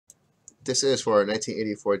This is for our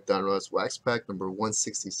 1984 Donruss Wax Pack number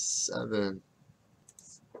 167.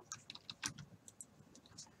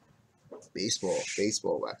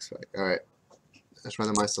 Baseball wax pack. All right, let's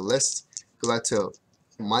randomize the list. Go back to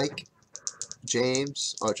Mike,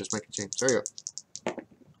 James. Oh, just Mike and James. There you go.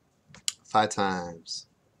 5 times.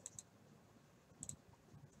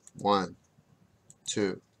 1,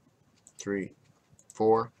 2, 3,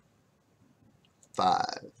 4, 5.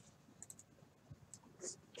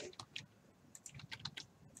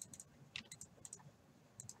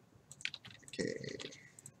 Okay.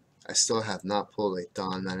 I still have not pulled a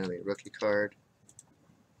Don Mattingly rookie card.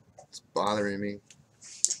 It's bothering me.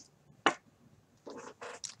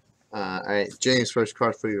 Alright, James, first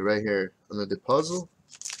card for you right here under the puzzle.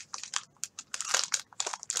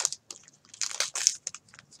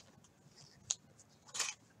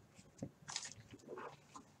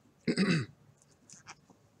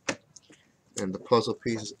 And the puzzle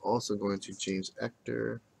piece is also going to James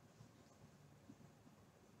Ector.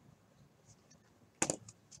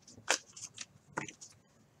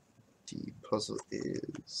 The puzzle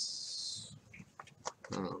is,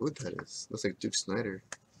 I don't know who that is. Looks like Duke Snyder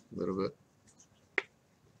a little bit.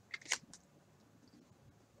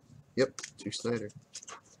 Yep, Duke Snyder.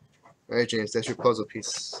 Alright, James, that's your puzzle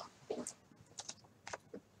piece.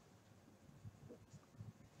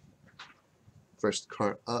 First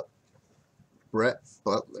card up, Brett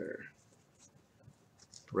Butler.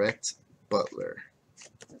 Brett Butler.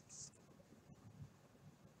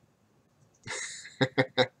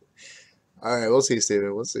 Alright, we'll see,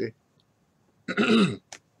 Steven. We'll see.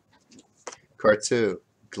 Card 2,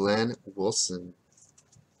 Glenn Wilson.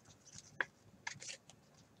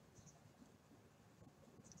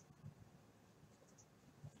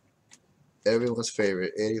 Everyone's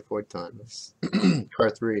favorite, 84 times.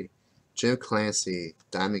 Card 3, Jim Clancy,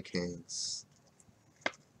 Diamond Kings.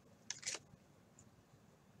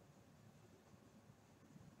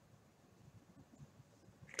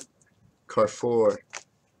 Card 4,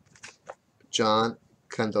 John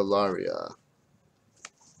Candelaria.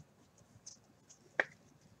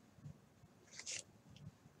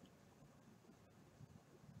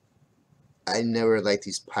 I never liked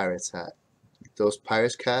these Pirates hats. Those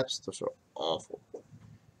Pirates caps, those are awful.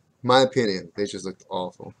 My opinion, they just looked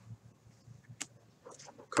awful.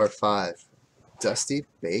 Card 5, Dusty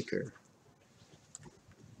Baker.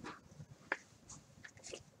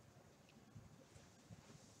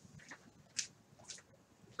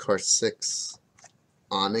 Card 6,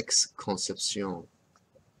 Onyx Concepcion.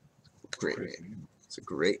 Great name. It's a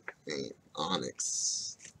great name,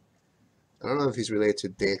 Onyx. I don't know if he's related to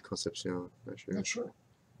Dave Concepcion. Not sure. Not sure.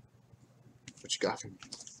 What you got for me?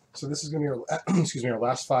 So this is going to be our, excuse me, our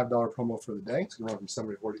last $5 promo for the day. It's going to run from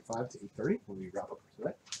 7:45 to 8:30 when we wrap up for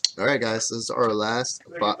today. All right, guys, this is our last.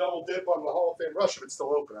 They can double dip on the Hall of Fame rush if it's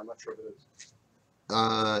still open. I'm not sure if it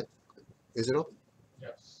is. Is it open?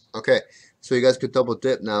 Yes. Okay, so you guys could double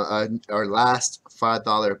dip now. Our last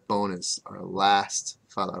 $5 bonus. Our last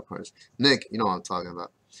 $5 bonus. Nick, you know what I'm talking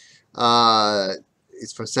about.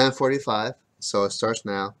 It's from 7:45, so it starts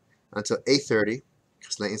now until 8:30.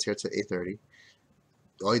 Because Leighton's here till 8:30.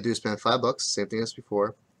 All you do is spend $5, same thing as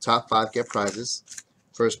before. Top 5 get prizes.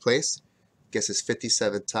 First place gets his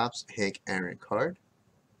 57 tops Hank Aaron card.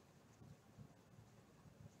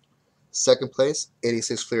 Second place,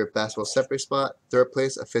 86 Fleer basketball separate spot. Third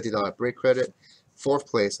place, a $50 break credit. Fourth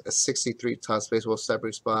place, a 63 Topps baseball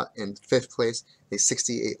separate spot. And fifth place, a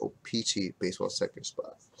 68 O-Pee-Chee baseball separate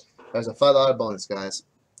spot. There's a $5 bonus, guys.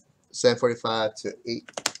 7:45 to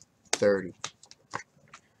 8:30.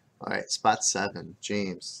 All right, spot 7,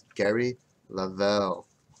 James, Gary Lavelle.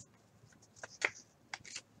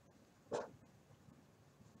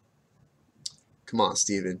 Come on,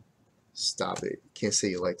 Steven. Stop it. Can't say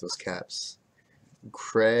you like those caps.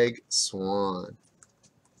 Craig Swan.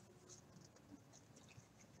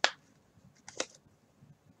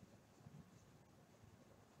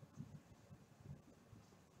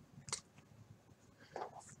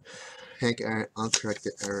 Hank Aaron,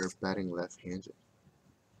 uncorrected error, batting left-handed.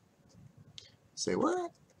 Say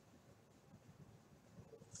what?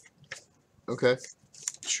 Okay.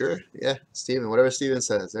 Sure. Yeah. Steven. Whatever Steven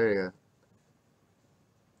says. There you go.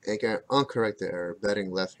 Hank Aaron, uncorrected error,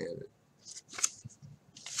 batting left-handed.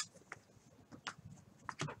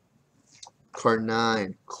 Card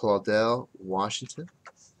 9, Claudel Washington.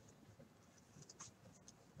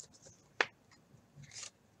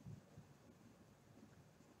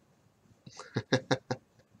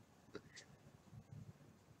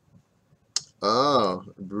 Oh,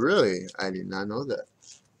 really? I did not know that.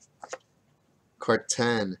 Card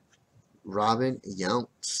 10, Robin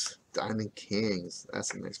Yount, Diamond Kings.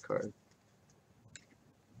 That's a nice card.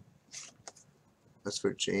 That's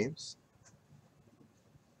for James.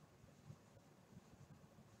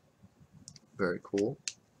 Very cool.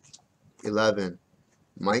 11.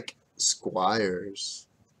 Mike Squires.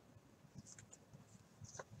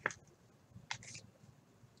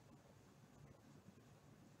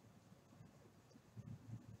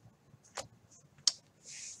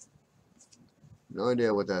 No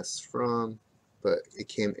idea what that's from, but it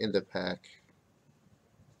came in the pack.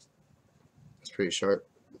 It's pretty sharp.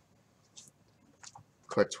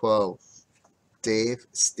 Card 12. Dave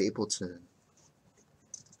Stapleton.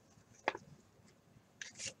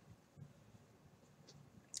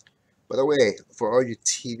 By the way, for all you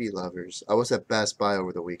TV lovers, I was at Best Buy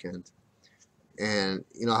over the weekend. And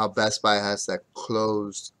you know how Best Buy has that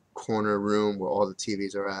closed corner room where all the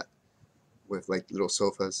TVs are at with like little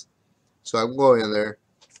sofas. So I'm going in there,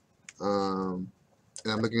 and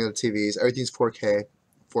I'm looking at the TVs. Everything's 4K,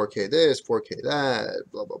 4K this, 4K that,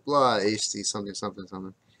 blah blah blah, HD something something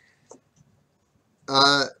something.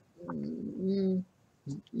 Uh, mm,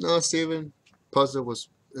 no, Steven, puzzle was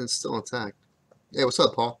it's still intact. Hey, what's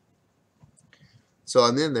up, Paul? So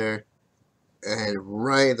I'm in there, and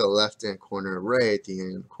right in the left-hand corner, right at the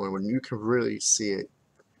end of the corner, when you can really see it,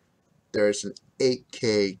 there's an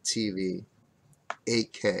 8K TV.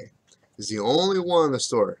 8K. It's the only one in the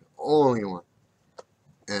store. Only one.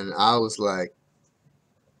 And I was like,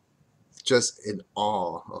 just in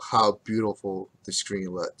awe of how beautiful the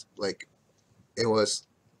screen looked. Like, it was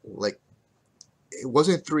like, it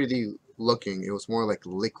wasn't 3D looking. It was more like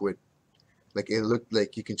liquid. Like, it looked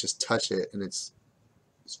like you can just touch it, and it's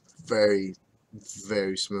very,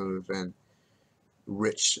 very smooth and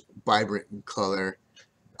rich, vibrant in color.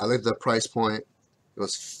 I looked at the price point. It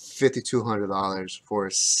was $5,200 for a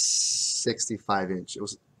 65-inch. It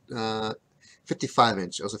was 55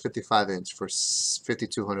 inch. It was a 55 inch for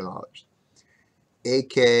 $5,200.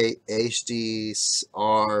 8K HD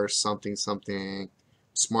R something something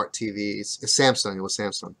smart TVs. It's Samsung. It was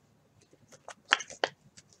Samsung.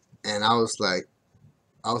 And I was like,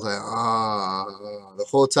 ah, the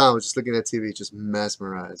whole time I was just looking at TV, just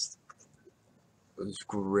mesmerized. It was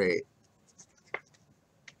great.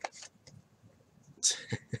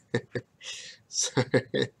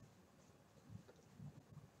 Sorry.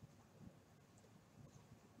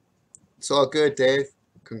 It's all good, Dave.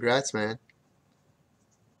 Congrats, man.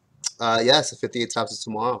 Yes, the 58 tops is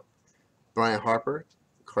tomorrow. Brian Harper,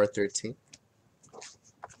 card 13.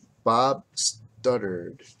 Bob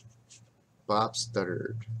Studdard. Bob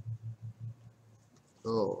Studdard.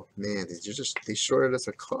 Oh man, they shorted us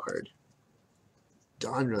a card.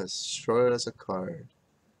 Donruss shorted us a card.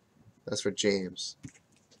 That's for James.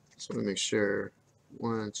 So let me make sure.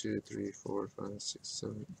 1, 2, 3, 4, 5, 6,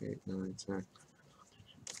 7, 8, 9, 10.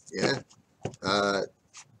 Yeah.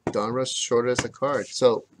 Donruss shorted us a card.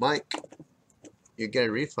 So Mike, you get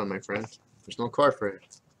a refund, my friend. There's no card for it.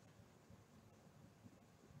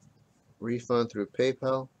 Refund through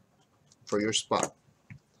PayPal for your spot.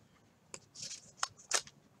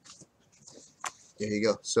 There you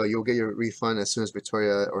go. So you'll get your refund as soon as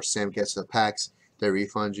Victoria or Sam gets the packs. They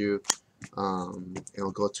refund you.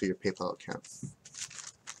 It'll go to your PayPal account.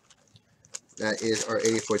 That is our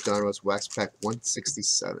 84 Donruss Wax Pack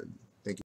 167. Thank you.